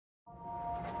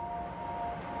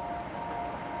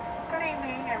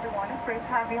everyone. It's great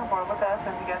to have you on board with us.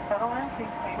 As you get settled in,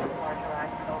 please make large your eyes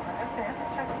and open and stand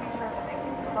and check to be sure that they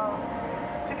keep closed.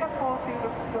 You can swallow through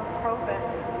the frozen.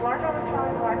 Large on the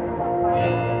child, relaxing on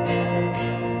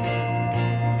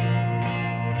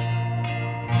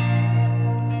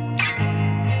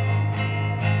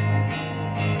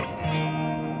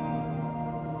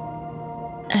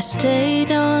I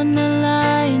stayed on the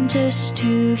line just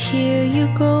to hear you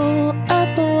go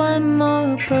up one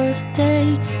more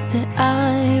birthday that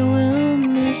I will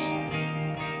miss.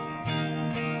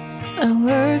 I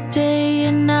work day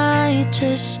and night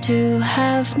just to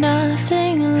have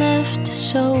nothing left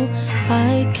so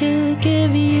I could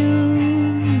give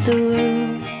you the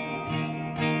world.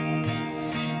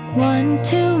 One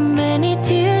too many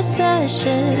tears I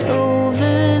shed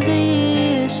over the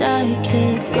years. I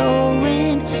kept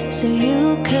going so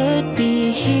you could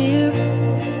be here.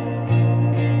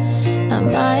 I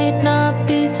might not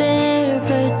be there,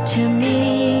 but to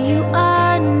me you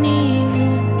are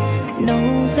near.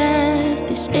 Know that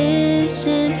this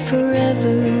isn't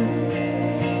forever.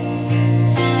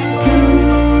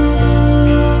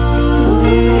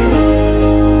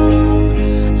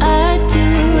 I'd do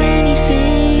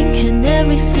anything and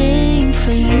everything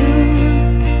for you.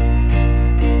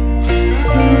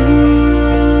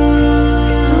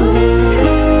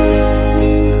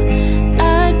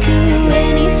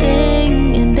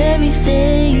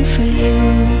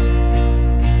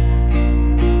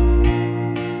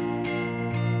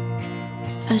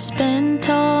 I spent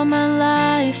all my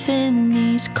life in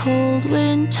these cold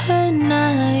winter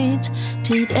nights.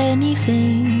 Did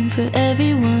anything for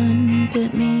everyone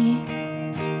but me.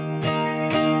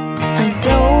 I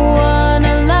don't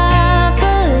wanna lie,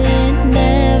 but it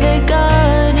never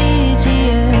got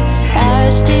easier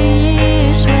as the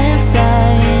years went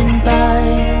flying by.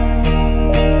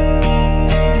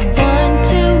 One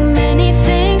too many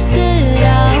things that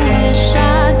I wish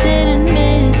I didn't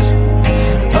miss.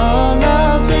 All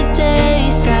of the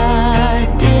days I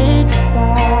did.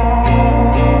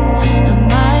 I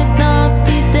might not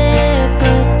be there,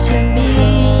 but to me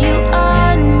you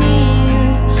are near.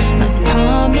 I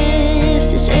promise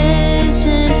this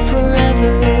isn't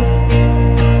forever.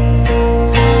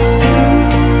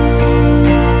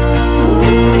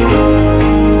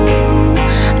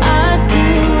 I'd do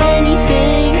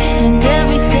anything and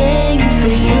everything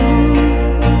for you.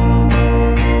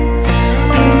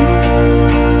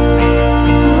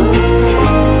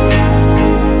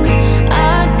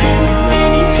 I'd do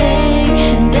anything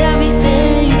and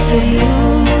everything for you.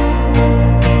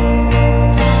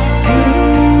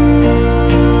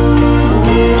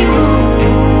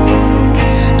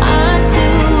 I'd do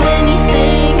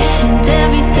anything and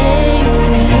everything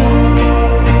for you. I'd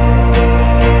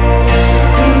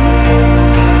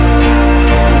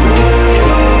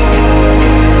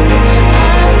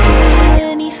do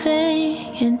anything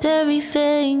and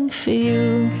everything for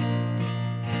you.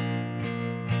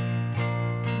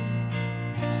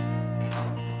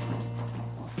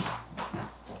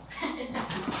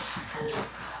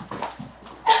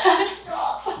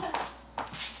 Stop.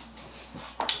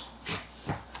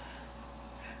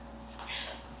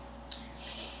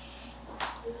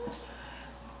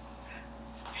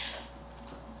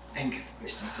 Thank you for your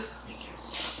sacrifices.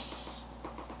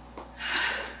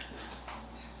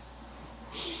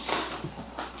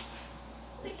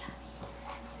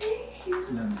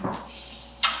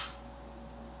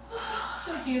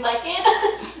 So do you like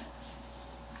it?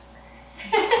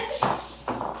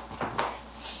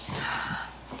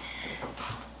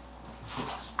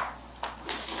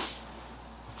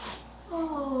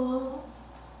 Oh.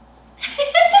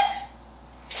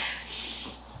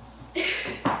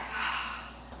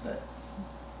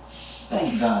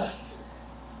 Thank God.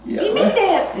 Yeah, We made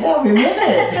it. Yeah, we made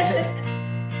it.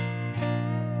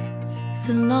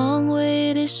 The long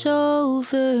wait is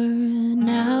over,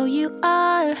 now you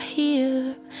are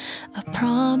here. I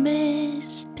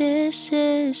promise this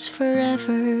is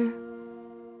forever.